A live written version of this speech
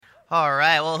All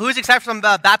right. Well, who's excited for some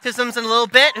baptisms in a little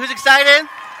bit? Who's excited?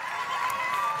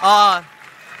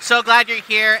 So glad you're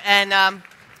here. And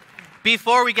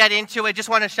before we get into it, just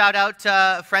want to shout out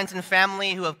to friends and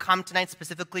family who have come tonight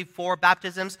specifically for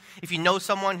baptisms. If you know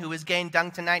someone who is getting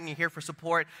dunked tonight and you're here for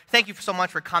support, thank you so much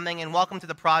for coming and welcome to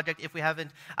the project if we haven't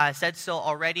said so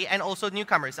already. And also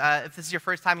newcomers, if this is your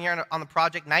first time here on the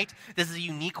project night, this is a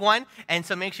unique one. And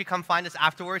so make sure you come find us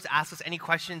afterwards, ask us any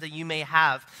questions that you may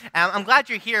have. I'm glad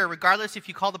you're here, regardless if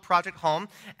you call the project home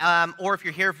or if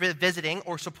you're here visiting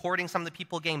or supporting some of the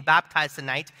people getting baptized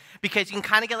tonight, because you can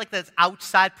kind of get like this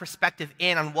outside perspective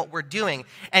in on what we're doing.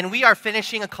 And we are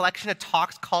finishing a collection of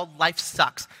talks called Life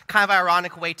Sucks. Kind of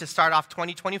ironic way to start off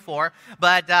 2024.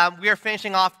 But we are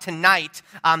finishing off tonight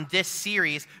this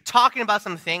series talking about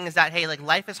some things that, hey, like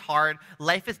life is hard,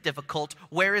 life is difficult.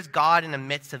 Where is God in the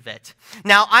midst of it?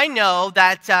 Now, I know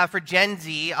that for Gen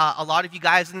Z, a lot of you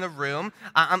guys in the room,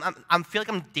 I feel like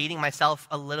I'm dating myself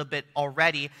a little bit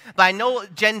already, but I know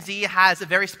Gen Z has a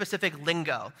very specific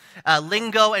lingo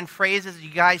and phrases you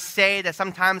guys say that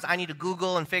sometimes I need to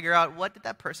Google and figure out, what did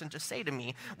that person just say to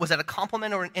me? Was that a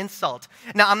compliment or an insult?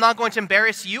 Now, I'm not going to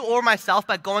embarrass you or myself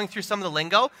by going through some of the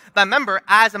lingo, but remember,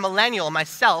 as a millennial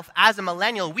myself,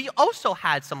 we also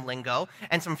had some lingo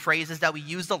and some phrases that we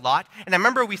used a lot. And I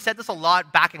remember we said this a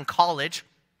lot back in college.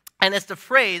 And it's the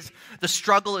phrase, the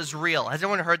struggle is real. Has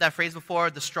anyone heard that phrase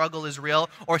before? The struggle is real,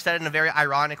 or said it in a very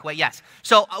ironic way? Yes.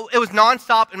 So it was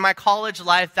nonstop in my college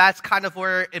life. That's kind of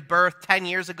where it birthed 10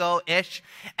 years ago-ish.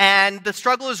 And the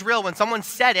struggle is real. When someone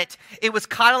said it, it was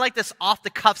kind of like this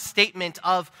off-the-cuff statement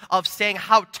of saying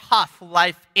how tough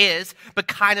life is, but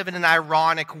kind of in an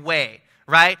ironic way.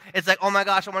 Right? It's like, oh my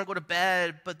gosh, I want to go to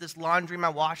bed, but this laundry in my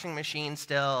washing machine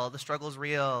still, the struggle is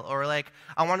real. Or like,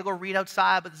 I want to go read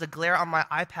outside, but there's a glare on my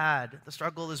iPad, the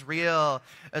struggle is real.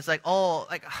 It's like,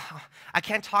 I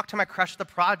can't talk to my crush at the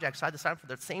project, so I decided for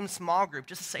the same small group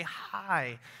just to say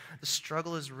hi. The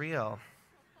struggle is real.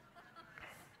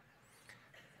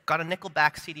 Got a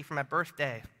Nickelback CD for my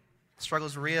birthday. The struggle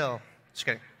is real. Just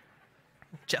kidding.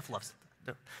 Jeff loves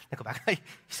Nickelback. He's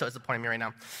so disappointing me right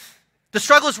now. The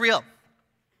struggle is real.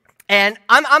 And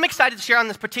I'm excited to share on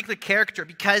this particular character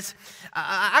because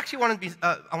I actually wanted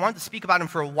to speak about him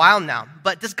for a while now.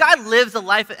 But this guy lives a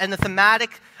life, and the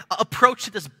thematic approach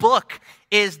to this book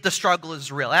is the struggle is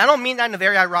real. And I don't mean that in a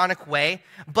very ironic way,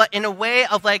 but in a way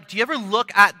of like, do you ever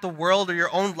look at the world or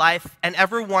your own life and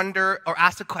ever wonder or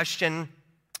ask the question,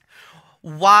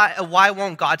 why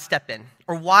won't God step in?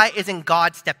 Or why isn't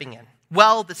God stepping in?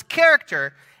 Well, this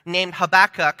character named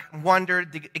Habakkuk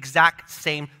wondered the exact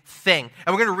same thing.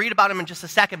 And we're going to read about him in just a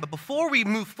second. But before we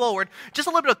move forward, just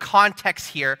a little bit of context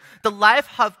here. The life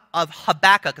of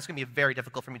Habakkuk, it's going to be very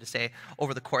difficult for me to say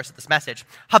over the course of this message.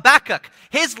 Habakkuk,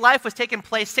 his life was taking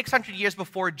place 600 years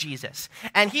before Jesus.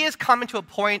 And he has come into a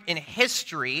point in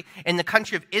history in the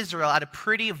country of Israel at a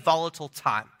pretty volatile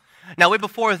time. Now, way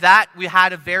before that, we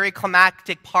had a very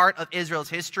climactic part of Israel's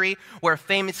history where a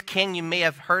famous king, you may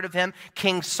have heard of him,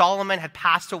 King Solomon, had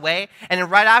passed away. And then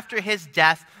right after his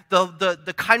death,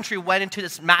 the country went into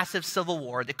this massive civil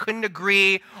war. They couldn't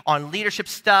agree on leadership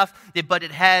stuff. They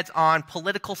butted heads on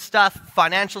political stuff,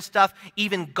 financial stuff,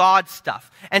 even God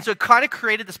stuff. And so it kind of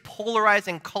created this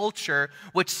polarizing culture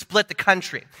which split the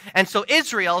country. And so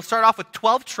Israel started off with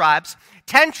 12 tribes.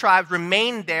 10 tribes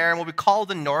remained there in what we call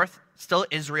the north, still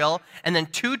Israel, and then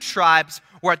 2 tribes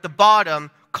were at the bottom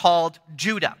called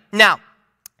Judah. Now,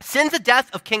 since the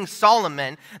death of King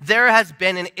Solomon, there has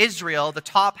been in Israel, the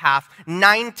top half,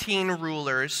 19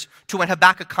 rulers to when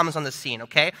Habakkuk comes on the scene,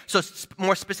 okay? So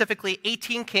more specifically,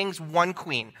 18 kings, 1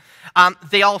 queen.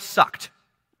 They all sucked.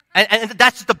 And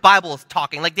that's just the Bible is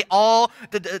talking. Like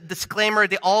the disclaimer,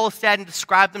 they all said and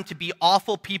described them to be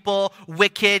awful people,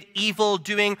 wicked, evil,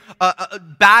 doing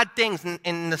bad things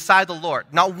in the sight of the Lord.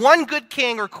 Not one good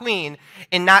king or queen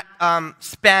in that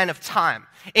span of time.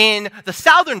 In the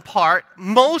southern part,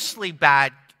 mostly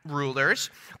bad rulers,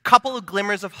 couple of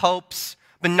glimmers of hopes,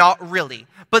 but not really.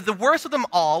 But the worst of them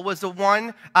all was the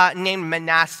one named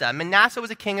Manasseh. Manasseh was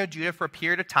a king of Judah for a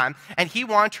period of time, and he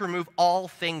wanted to remove all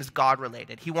things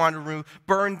God-related. He wanted to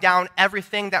burn down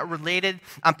everything that related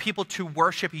people to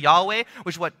worship Yahweh,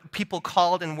 which is what people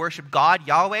called and worship God,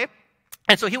 Yahweh.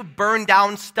 And so he would burn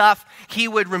down stuff, he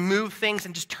would remove things,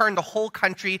 and just turn the whole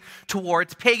country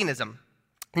towards paganism.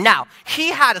 Now,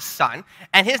 he had a son,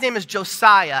 and his name is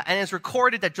Josiah, and it's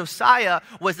recorded that Josiah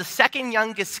was the second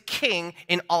youngest king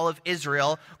in all of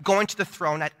Israel, going to the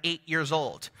throne at 8 years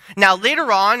old. Now,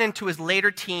 later on, into his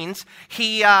later teens,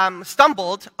 he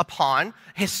stumbled upon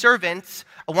his servants.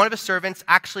 One of his servants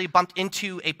actually bumped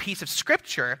into a piece of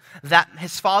scripture that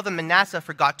his father Manasseh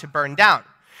forgot to burn down.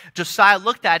 Josiah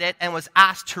looked at it and was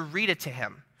asked to read it to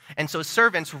him. And so his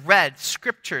servants read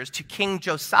scriptures to King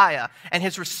Josiah, and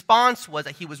his response was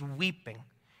that he was weeping.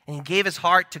 And he gave his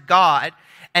heart to God,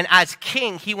 and as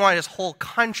king, he wanted his whole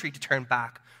country to turn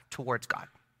back towards God.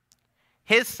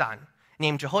 His son,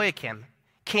 named Jehoiakim,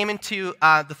 came into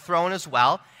the throne as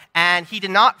well, and he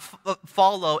did not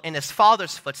follow in his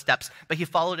father's footsteps, but he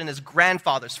followed in his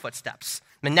grandfather's footsteps,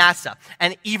 Manasseh.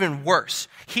 And even worse,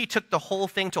 he took the whole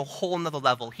thing to a whole nother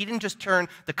level. He didn't just turn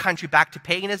the country back to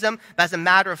paganism, but as a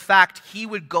matter of fact, he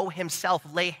would go himself,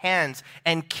 lay hands,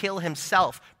 and kill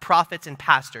himself prophets and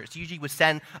pastors. Usually he would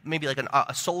send maybe like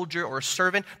a soldier or a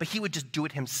servant, but he would just do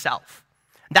it himself.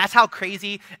 That's how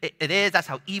crazy it is. That's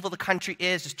how evil the country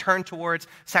is. Just turned towards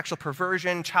sexual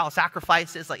perversion, child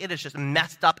sacrifices. Like, it is just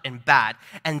messed up and bad.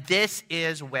 And this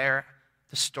is where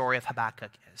the story of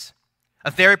Habakkuk is.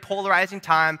 A very polarizing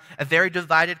time, a very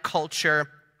divided culture.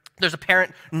 There's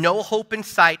apparent no hope in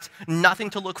sight, nothing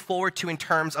to look forward to in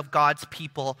terms of God's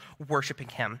people worshiping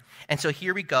him. And so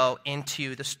here we go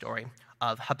into the story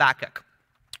of Habakkuk.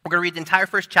 We're going to read the entire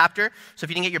first chapter, so if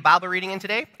you didn't get your Bible reading in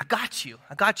today, I got you.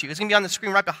 It's going to be on the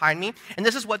screen right behind me, and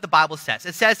this is what the Bible says.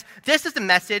 It says, this is the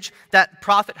message that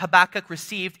prophet Habakkuk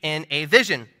received in a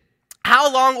vision.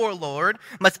 How long, O Lord,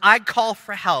 must I call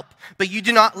for help, but you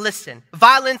do not listen?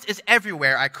 Violence is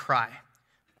everywhere, I cry,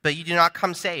 but you do not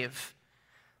come save.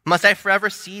 Must I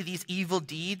forever see these evil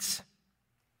deeds?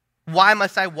 Why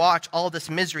must I watch all this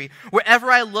misery? Wherever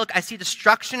I look, I see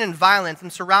destruction and violence. I'm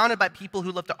surrounded by people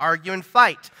who love to argue and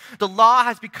fight. The law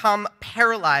has become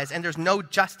paralyzed, and there's no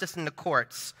justice in the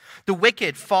courts. The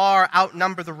wicked far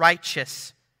outnumber the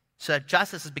righteous, so that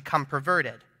justice has become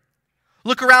perverted.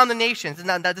 Look around the nations,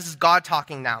 and this is God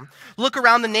talking now. Look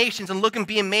around the nations and look and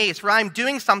be amazed, for I am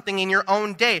doing something in your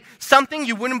own day, something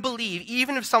you wouldn't believe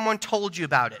even if someone told you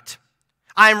about it.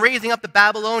 I am raising up the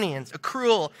Babylonians, a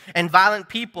cruel and violent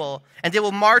people, and they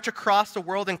will march across the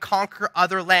world and conquer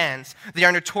other lands. They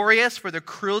are notorious for their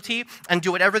cruelty and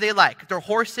do whatever they like. Their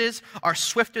horses are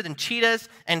swifter than cheetahs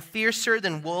and fiercer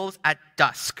than wolves at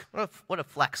dusk. What a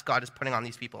flex God is putting on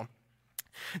these people.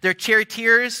 Their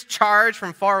charioteers charge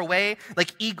from far away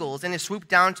like eagles, and they swoop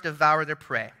down to devour their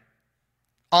prey.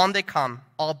 On they come,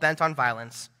 all bent on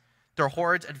violence. Their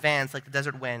hordes advance like the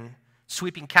desert wind,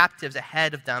 sweeping captives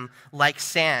ahead of them like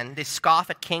sand. They scoff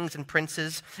at kings and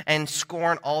princes and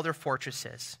scorn all their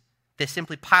fortresses. They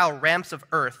simply pile ramps of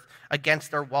earth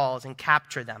against their walls and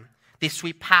capture them. They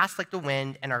sweep past like the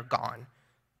wind and are gone,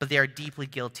 but they are deeply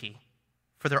guilty,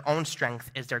 for their own strength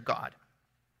is their God.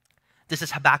 This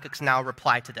is Habakkuk's now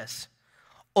reply to this.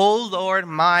 O Lord,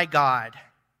 my God,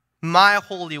 my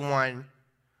Holy One,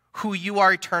 who you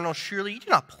are eternal, surely you do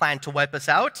not plan to wipe us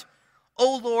out.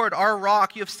 O Lord, our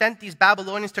rock, you have sent these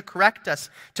Babylonians to correct us,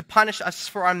 to punish us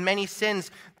for our many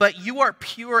sins, but you are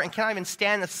pure and cannot even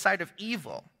stand the sight of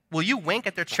evil. Will you wink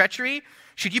at their treachery?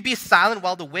 Should you be silent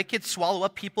while the wicked swallow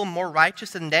up people more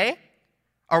righteous than they?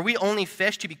 Are we only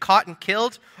fish to be caught and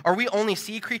killed? Are we only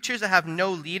sea creatures that have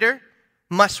no leader?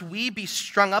 Must we be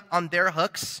strung up on their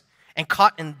hooks and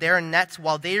caught in their nets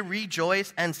while they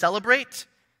rejoice and celebrate?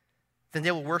 Then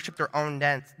they will worship their own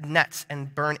nets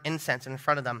and burn incense in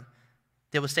front of them.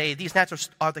 They will say, these nets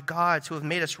are the gods who have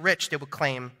made us rich, they will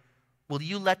claim. Will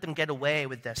you let them get away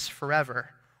with this forever?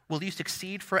 Will you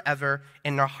succeed forever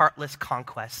in their heartless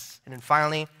conquests? And then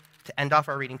finally, to end off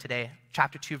our reading today,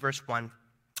 chapter 2, verse 1.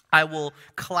 I will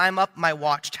climb up my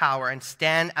watchtower and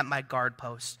stand at my guard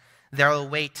post. There I will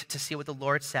wait to see what the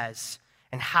Lord says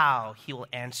and how he will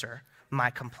answer my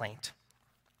complaint.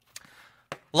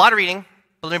 A lot of reading,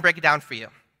 but let me break it down for you.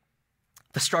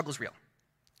 The struggle is real.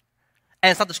 And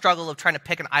it's not the struggle of trying to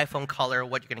pick an iPhone color or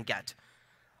what you're going to get.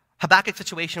 Habakkuk's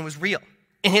situation was real.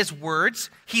 In his words,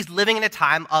 he's living in a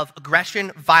time of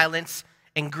aggression, violence,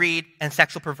 and greed, and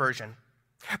sexual perversion.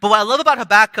 But what I love about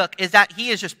Habakkuk is that he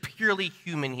is just purely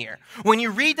human here. When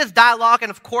you read this dialogue, and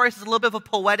of course it's a little bit of a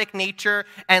poetic nature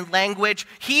and language,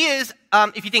 he is,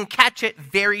 if you didn't catch it,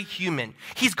 very human.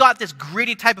 He's got this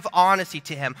gritty type of honesty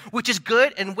to him, which is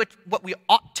good and what we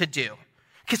ought to do.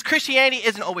 Because Christianity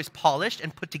isn't always polished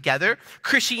and put together.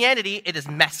 Christianity, it is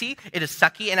messy, it is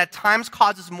sucky, and at times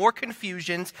causes more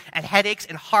confusions and headaches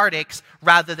and heartaches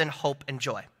rather than hope and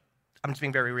joy. I'm just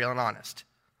being very real and honest.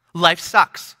 Life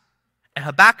sucks. And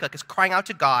Habakkuk is crying out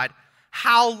to God,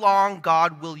 how long,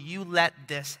 God, will you let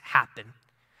this happen?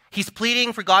 He's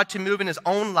pleading for God to move in his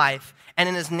own life and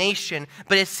in his nation,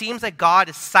 but it seems like God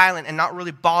is silent and not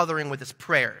really bothering with his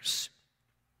prayers.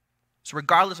 So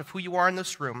regardless of who you are in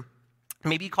this room,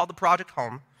 maybe you call the project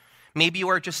home, maybe you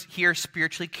are just here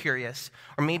spiritually curious,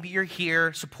 or maybe you're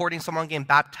here supporting someone getting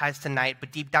baptized tonight,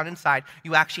 but deep down inside,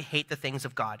 you actually hate the things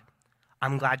of God.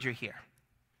 I'm glad you're here.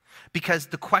 Because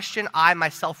the question I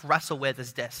myself wrestle with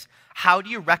is this: how do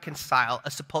you reconcile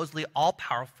a supposedly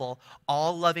all-powerful,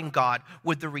 all-loving God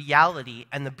with the reality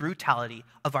and the brutality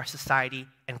of our society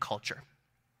and culture?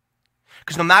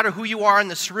 Because no matter who you are in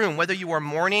this room, whether you are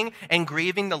mourning and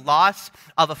grieving the loss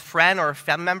of a friend or a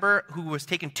family member who was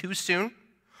taken too soon,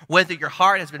 whether your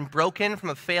heart has been broken from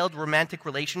a failed romantic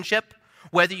relationship,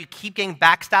 whether you keep getting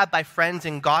backstabbed by friends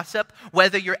and gossip,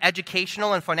 whether your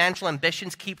educational and financial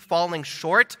ambitions keep falling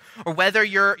short, or whether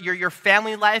your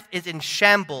family life is in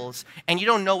shambles and you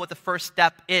don't know what the first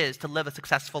step is to live a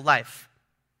successful life.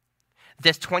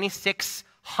 This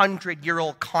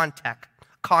 2,600-year-old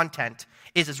content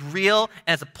is as real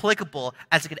and as applicable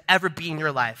as it could ever be in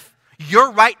your life.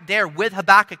 You're right there with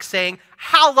Habakkuk saying,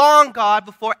 how long, God,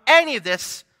 before any of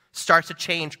this starts to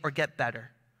change or get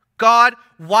better? God,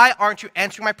 why aren't you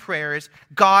answering my prayers?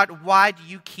 God, why do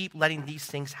you keep letting these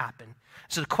things happen?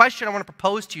 So the question I want to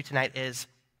propose to you tonight is,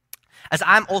 as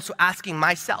I'm also asking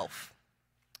myself,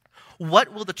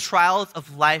 what will the trials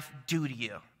of life do to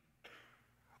you?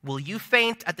 Will you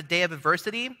faint at the day of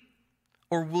adversity?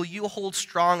 Or will you hold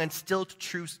strong and still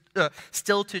to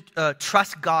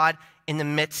trust God in the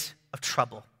midst of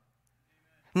trouble?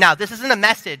 Now, this isn't a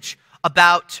message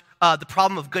about the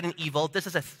problem of good and evil. This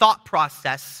is a thought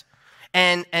process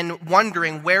and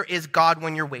wondering, where is God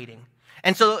when you're waiting?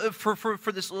 And so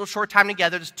for this little short time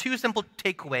together, there's two simple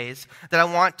takeaways that I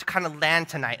want to kind of land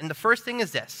tonight. And the first thing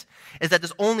is this, is that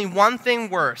there's only one thing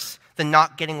worse than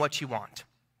not getting what you want.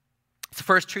 It's the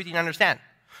first truth you need to understand.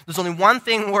 There's only one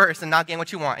thing worse than not getting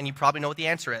what you want, and you probably know what the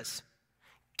answer is: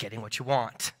 getting what you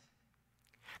want.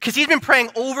 Because he's been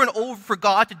praying over and over for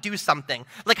God to do something.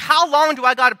 Like, how long do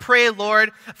I got to pray,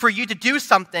 Lord, for you to do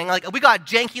something? Like, we got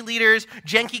janky leaders,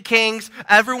 janky kings,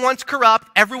 everyone's corrupt,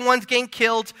 everyone's getting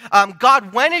killed.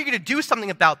 God, when are you going to do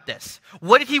something about this?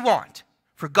 What did he want?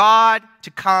 For God to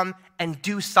come and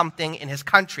do something in his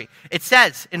country. It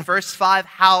says in verse 5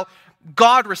 how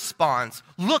God responds,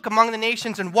 look among the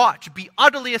nations and watch, be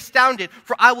utterly astounded,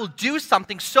 for I will do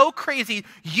something so crazy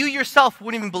you yourself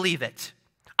wouldn't even believe it.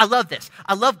 I love this.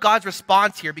 I love God's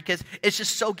response here because it's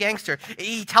just so gangster.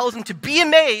 He tells them to be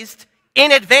amazed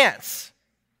in advance.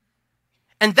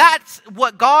 And that's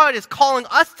what God is calling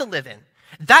us to live in.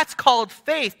 That's called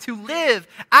faith, to live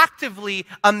actively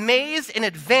amazed in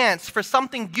advance for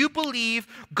something you believe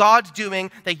God's doing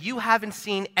that you haven't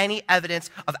seen any evidence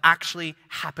of actually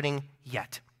happening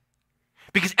yet.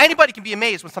 Because anybody can be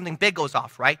amazed when something big goes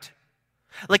off, right?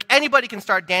 Like anybody can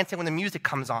start dancing when the music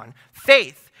comes on.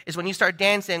 Faith is when you start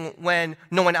dancing when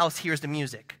no one else hears the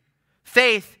music.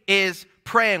 Faith is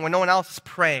praying when no one else is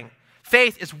praying.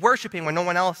 Faith is worshiping when no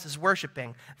one else is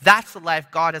worshiping. That's the life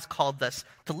God has called us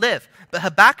to live. But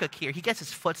Habakkuk here, he gets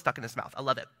his foot stuck in his mouth. I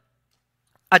love it.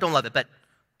 I don't love it, but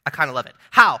I kind of love it.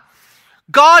 How?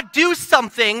 God, do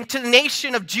something to the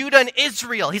nation of Judah and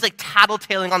Israel. He's like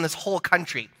tattletaling on this whole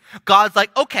country. God's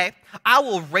like, okay, I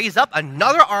will raise up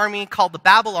another army called the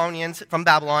Babylonians from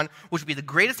Babylon, which would be the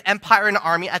greatest empire in the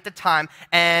army at the time,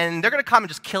 and they're going to come and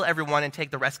just kill everyone and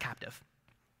take the rest captive.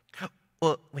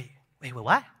 Well, wait,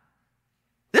 what?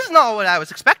 This is not what I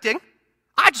was expecting.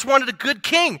 I just wanted a good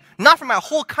king, not for my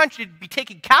whole country to be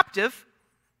taken captive.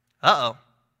 Uh-oh.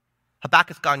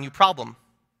 Habakkuk's got a new problem.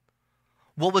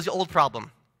 What was the old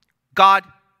problem? God,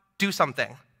 do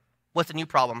something. What's the new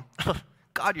problem?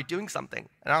 God, you're doing something,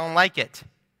 and I don't like it.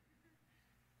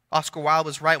 Oscar Wilde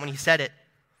was right when he said it.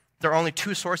 There are only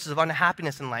two sources of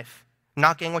unhappiness in life: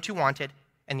 not getting what you wanted,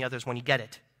 and the other is when you get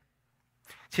it.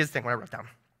 Here's the thing, what I wrote down.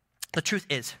 The truth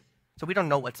is, so we don't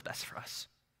know what's best for us.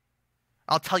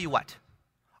 I'll tell you what,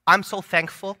 I'm so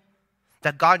thankful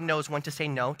that God knows when to say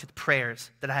no to the prayers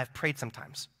that I have prayed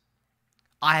sometimes.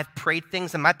 I have prayed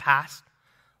things in my past,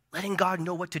 letting God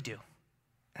know what to do.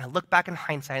 And I look back in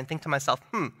hindsight and think to myself,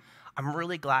 I'm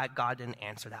really glad God didn't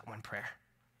answer that one prayer.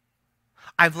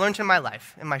 I've learned in my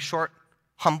life, in my short,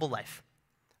 humble life,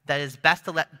 that it is best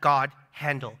to let God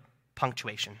handle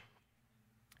punctuation.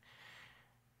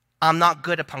 I'm not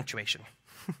good at punctuation,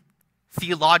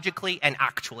 theologically and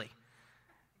actually.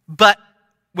 But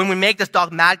when we make this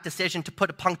dogmatic decision to put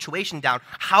a punctuation down,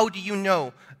 how do you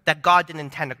know that God didn't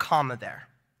intend a comma there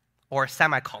or a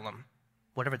semicolon,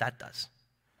 whatever that does?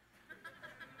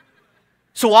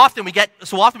 So often we get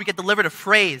delivered a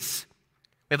phrase.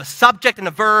 We have a subject and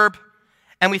a verb,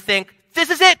 and we think, this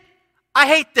is it. I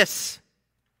hate this.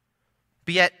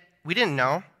 But yet, we didn't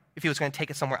know if he was going to take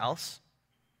it somewhere else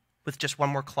with just one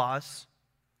more clause,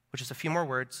 which is a few more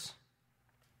words,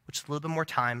 which is a little bit more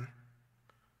time.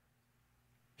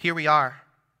 Here we are,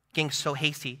 getting so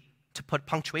hasty to put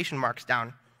punctuation marks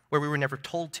down where we were never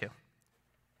told to.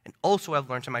 And also what I've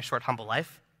learned in my short, humble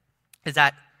life is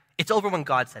that it's over when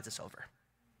God says it's over.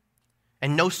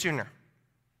 And no sooner.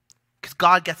 Because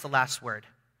God gets the last word.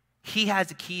 He has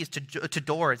the keys to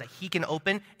doors that he can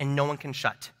open and no one can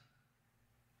shut.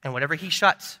 And whatever he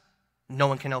shuts, no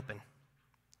one can open.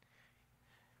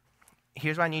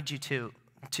 Here's what I need you to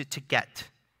get,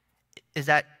 is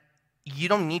that you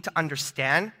don't need to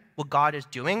understand what God is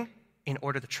doing in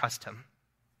order to trust him.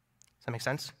 Does that make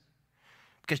sense?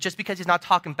 Because just because he's not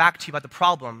talking back to you about the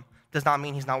problem does not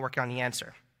mean he's not working on the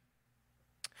answer.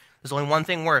 There's only one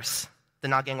thing worse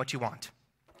than not getting what you want.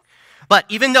 But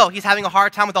even though he's having a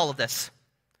hard time with all of this,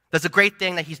 there's a great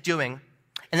thing that he's doing,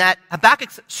 and that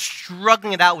Habakkuk's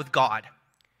struggling it out with God.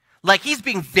 Like, he's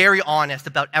being very honest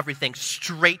about everything,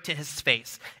 straight to his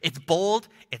face. It's bold,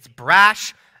 it's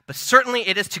brash, but certainly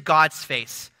it is to God's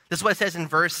face. This is what it says in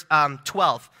verse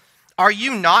 12. Are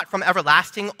you not from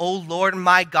everlasting, O Lord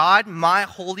my God, my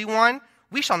Holy One?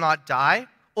 We shall not die.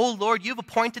 O Lord, you've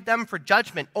appointed them for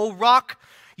judgment. O Rock,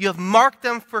 you have marked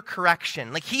them for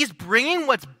correction. Like, he's bringing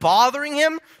what's bothering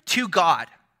him to God.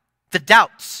 The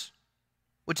doubts,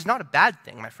 which is not a bad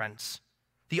thing, my friends.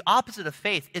 The opposite of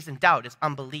faith isn't doubt, it's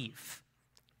unbelief.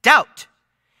 Doubt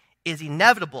is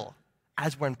inevitable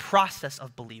as we're in process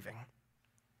of believing.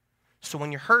 So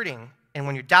when you're hurting and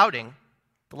when you're doubting,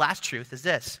 the last truth is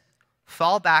this: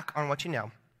 fall back on what you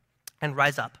know and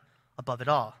rise up above it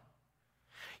all.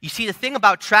 You see, the thing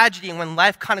about tragedy and when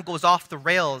life kind of goes off the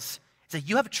rails is that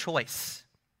you have a choice.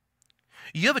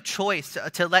 You have a choice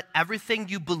to let everything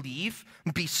you believe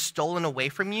be stolen away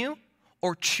from you,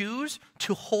 or choose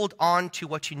to hold on to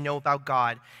what you know about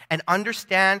God and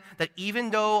understand that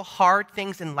even though hard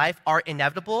things in life are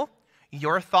inevitable,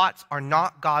 your thoughts are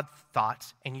not God's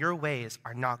thoughts and your ways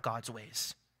are not God's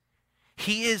ways.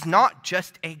 He is not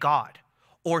just a God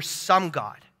or some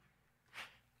God.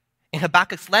 In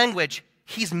Habakkuk's language,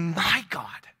 he's my God,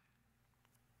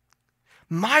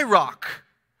 my rock.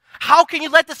 How can you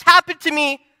let this happen to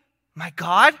me, my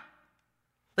God?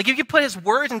 Like, if you put his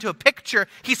words into a picture,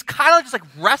 he's kind of just like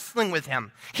wrestling with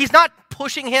him. He's not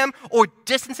pushing him or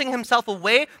distancing himself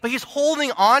away, but he's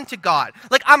holding on to God.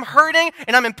 Like, I'm hurting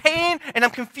and I'm in pain and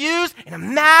I'm confused and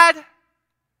I'm mad,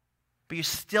 but you're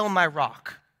still my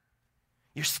rock.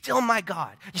 You're still my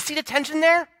God. You see the tension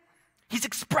there? He's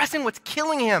expressing what's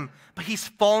killing him, but he's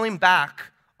falling back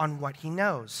on what he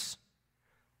knows.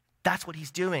 That's what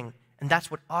he's doing, and that's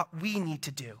what we need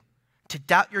to do, to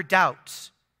doubt your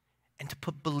doubts and to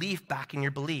put belief back in your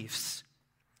beliefs.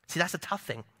 See, that's a tough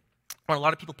thing when a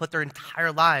lot of people put their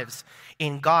entire lives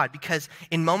in God, because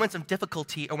in moments of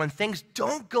difficulty or when things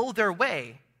don't go their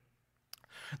way,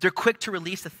 they're quick to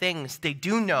release the things they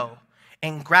do know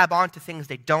and grab onto things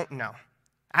they don't know.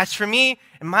 As for me,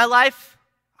 in my life,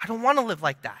 I don't want to live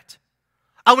like that.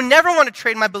 I would never want to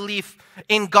trade my belief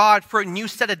in God for a new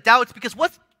set of doubts, because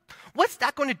what's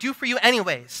that going to do for you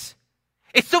anyways?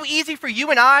 It's so easy for you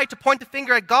and I to point the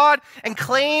finger at God and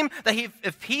claim that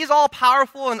if he's all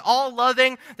powerful and all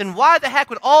loving, then why the heck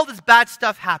would all this bad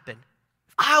stuff happen?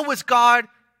 If I was God,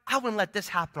 I wouldn't let this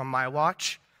happen on my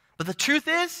watch. But the truth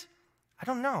is, I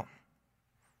don't know.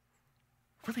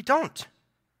 I really don't.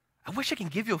 I wish I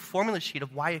could give you a formula sheet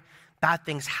of why bad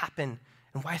things happen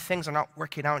and why things are not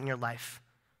working out in your life.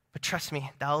 But trust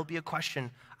me, that will be a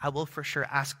question I will for sure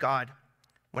ask God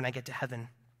when I get to heaven.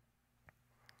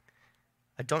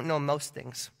 I don't know most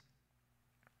things,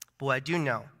 but what I do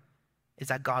know is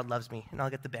that God loves me. And I'll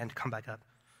get the band to come back up.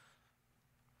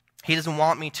 He doesn't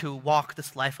want me to walk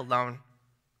this life alone.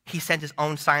 He sent his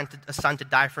own son to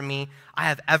die for me. I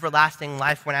have everlasting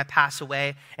life when I pass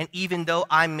away. And even though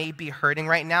I may be hurting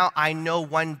right now, I know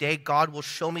one day God will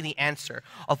show me the answer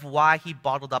of why he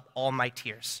bottled up all my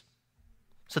tears.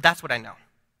 So that's what I know.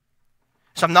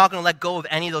 So I'm not going to let go of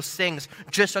any of those things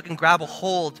just so I can grab a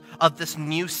hold of this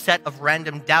new set of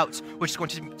random doubts, which is going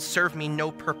to serve me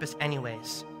no purpose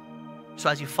anyways. So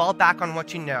as you fall back on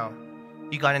what you know,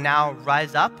 you got to now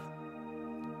rise up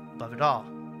above it all.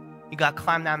 You got to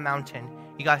climb that mountain.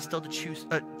 You got to still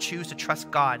choose to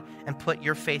trust God and put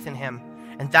your faith in him.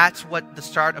 And that's what the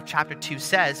start of chapter 2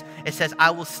 says. It says,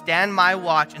 I will stand my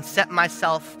watch and set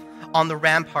myself on the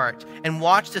rampart and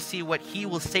watch to see what he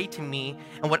will say to me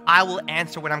and what I will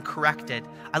answer when I'm corrected.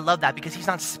 I love that because he's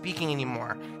not speaking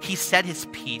anymore. He said his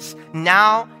piece.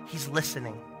 Now he's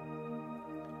listening.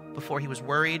 Before he was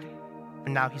worried,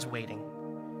 but now he's waiting.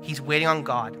 He's waiting on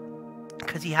God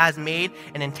because he has made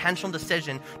an intentional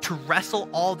decision to wrestle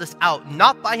all this out,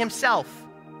 not by himself,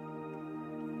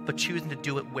 but choosing to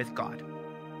do it with God.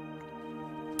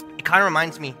 It kind of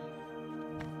reminds me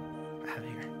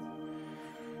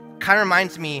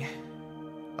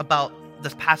about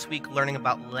this past week learning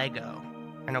about Lego.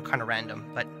 I know, kind of random,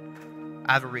 but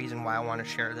I have a reason why I want to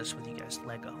share this with you guys.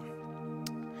 Lego.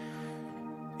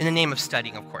 In the name of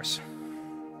studying, of course.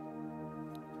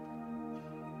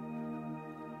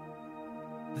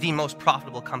 The most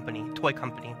profitable company, toy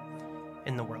company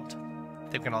in the world. I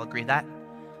think we can all agree that.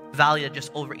 Valued at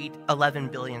just over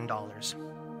 $11 billion.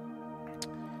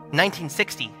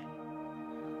 1960,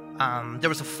 there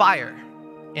was a fire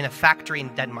in a factory in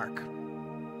Denmark.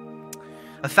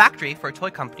 A factory for a toy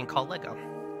company called Lego.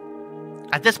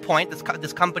 At this point,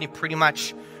 this company pretty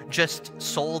much just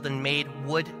sold and made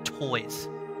wood toys.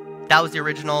 That was the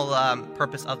original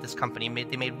purpose of this company.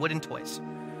 They made wooden toys.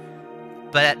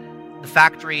 But the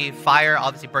factory fire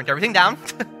obviously burnt everything down.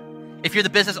 If you're the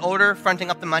business owner fronting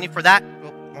up the money for that,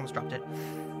 almost dropped it.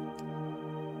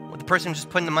 Well, the person just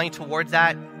putting the money towards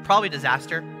that, probably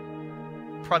disaster,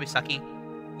 probably sucky,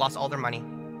 lost all their money.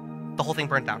 The whole thing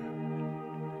burnt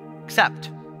down. Except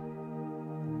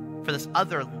for this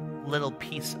other little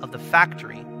piece of the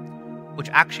factory, which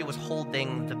actually was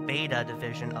holding the beta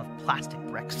division of plastic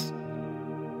bricks.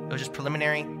 It was just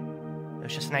preliminary. It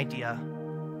was just an idea.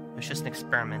 It was just an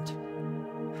experiment.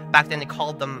 Back then, they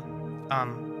called them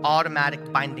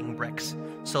automatic binding bricks.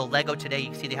 So Lego today,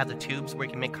 you see they have the tubes where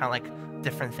you can make kind of like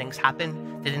different things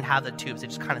happen. They didn't have the tubes. They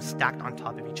just kind of stacked on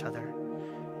top of each other.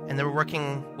 And they were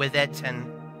working with it,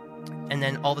 and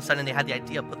then all of a sudden they had the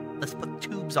idea, let's put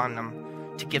tubes on them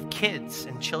to give kids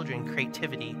and children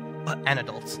creativity, and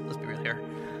adults, let's be real here,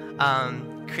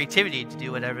 creativity to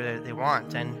do whatever they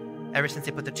want. And ever since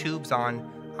they put the tubes on,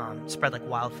 spread like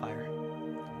wildfire.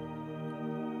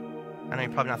 I know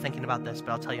you're probably not thinking about this,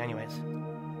 but I'll tell you anyways.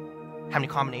 How many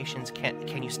combinations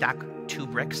can you stack 2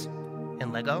 bricks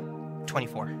in Lego?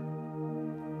 24.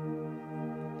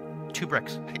 2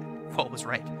 bricks. Well, was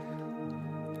right.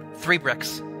 4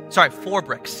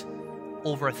 bricks,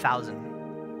 over 1,000.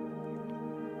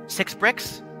 6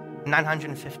 bricks,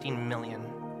 915 million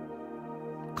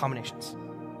combinations.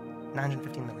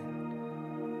 915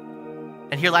 million.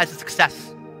 And here lies the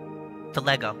success to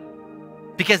Lego.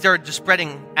 Because they're just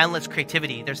spreading endless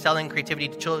creativity. They're selling creativity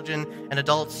to children and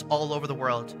adults all over the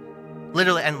world.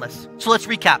 Literally endless. So let's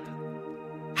recap.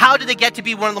 How did they get to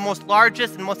be one of the most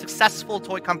largest and most successful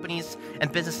toy companies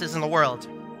and businesses in the world?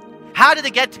 How did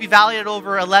they get to be valued at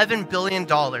over $11 billion?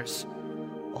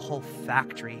 A whole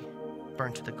factory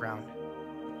burned to the ground.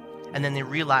 And then they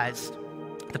realized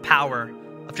the power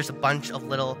of just a bunch of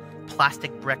little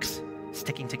plastic bricks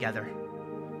sticking together.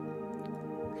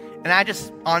 And I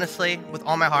just, honestly, with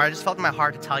all my heart, I just felt in my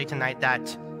heart to tell you tonight that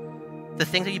the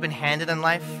things that you've been handed in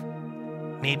life,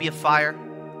 maybe a fire,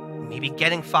 maybe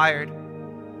getting fired,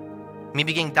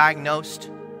 maybe getting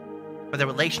diagnosed, or the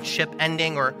relationship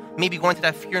ending, or maybe going to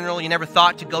that funeral you never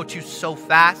thought to go to so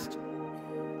fast,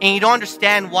 and you don't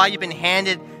understand why you've been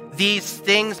handed these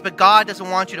things, but God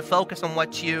doesn't want you to focus on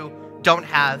what you don't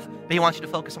have, but He wants you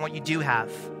to focus on what you do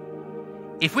have.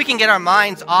 If we can get our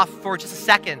minds off for just a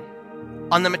second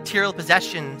on the material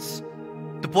possessions,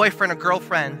 the boyfriend or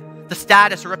girlfriend, the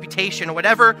status or reputation, or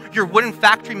whatever your wooden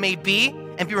factory may be,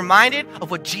 and be reminded of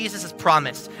what Jesus has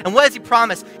promised. And what has He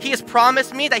promised? He has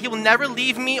promised me that He will never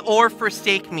leave me or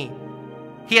forsake me.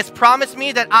 He has promised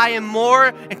me that I am more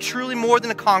and truly more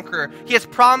than a conqueror. He has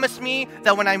promised me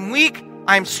that when I'm weak,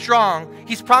 I'm strong.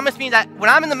 He's promised me that when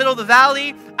I'm in the middle of the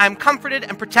valley, I'm comforted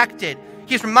and protected.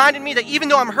 He's reminded me that even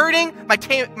though I'm hurting, my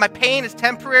pain is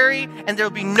temporary, and there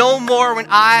will be no more when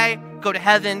I go to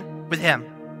heaven with Him.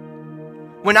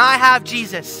 When I have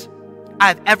Jesus, I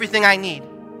have everything I need.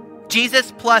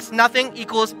 Jesus plus nothing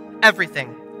equals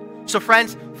everything. So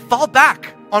friends, fall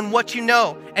back on what you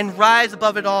know and rise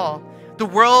above it all. The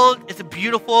world is a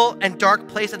beautiful and dark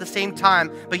place at the same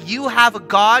time, but you have a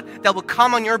God that will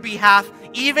come on your behalf,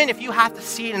 even if you have to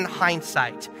see it in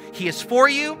hindsight. He is for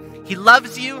you. He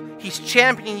loves you, He's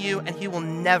championing you, and He will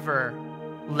never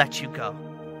let you go.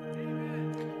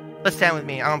 Let's stand with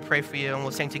me. I'm going to pray for you, and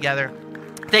we'll sing together.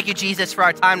 Thank you, Jesus, for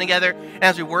our time together. And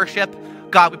as we worship,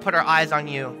 God, we put our eyes on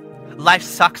you. Life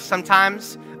sucks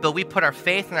sometimes, but we put our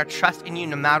faith and our trust in you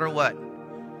no matter what.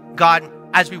 God,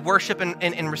 as we worship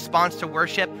in response to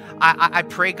worship, I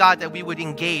pray, God, that we would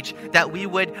engage, that we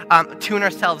would tune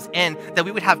ourselves in, that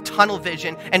we would have tunnel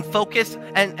vision and focus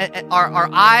and our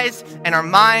eyes and our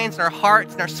minds and our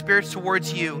hearts and our spirits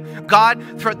towards you.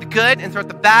 God, throughout the good and throughout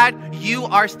the bad, you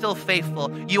are still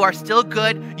faithful. You are still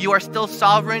good. You are still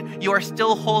sovereign. You are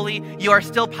still holy. You are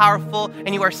still powerful.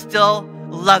 And you are still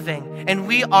loving. And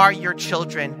we are your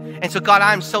children. And so, God,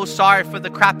 I'm so sorry for the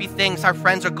crappy things our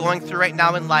friends are going through right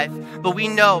now in life. But we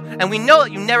know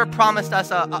that you never promised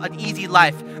us an easy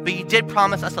life, but you did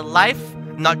promise us a life,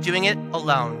 not doing it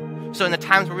alone. So in the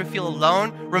times where we feel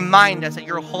alone, remind us that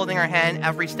you're holding our hand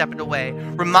every step of the way.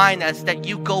 Remind us that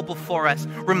you go before us.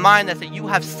 Remind us that you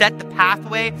have set the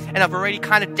pathway and have already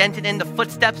kind of dented in the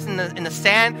footsteps in the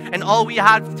sand, and all we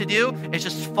have to do is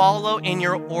just follow in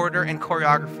your order and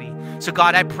choreography. So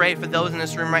God, I pray for those in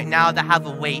this room right now that have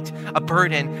a weight, a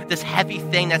burden, this heavy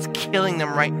thing that's killing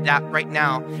them right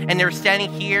now. And they're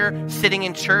standing here, sitting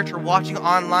in church or watching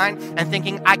online and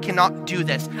thinking, I cannot do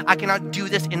this. I cannot do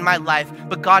this in my life.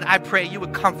 But God, I pray you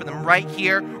would comfort them right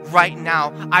here, right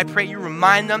now. I pray you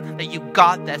remind them that you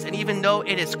got this. And even though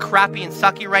it is crappy and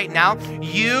sucky right now,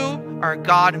 you are a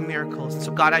God of miracles.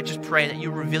 So God, I just pray that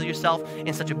you reveal yourself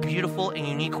in such a beautiful and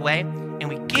unique way. And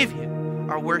we give you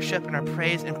our worship and our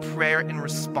praise and prayer in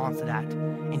response to that.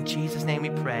 In Jesus' name we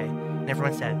pray. And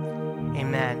everyone said,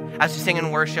 amen. As we sing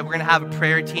in worship, we're going to have a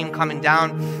prayer team coming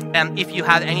down. And if you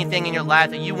have anything in your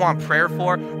life that you want prayer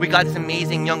for, we got these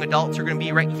amazing young adults who are going to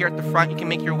be right here at the front. You can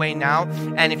make your way now.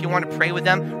 And if you want to pray with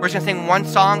them, we're just going to sing one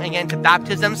song again to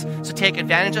baptisms. So take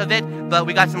advantage of it. But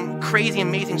we got some crazy,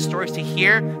 amazing stories to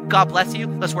hear. God bless you.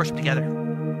 Let's worship together.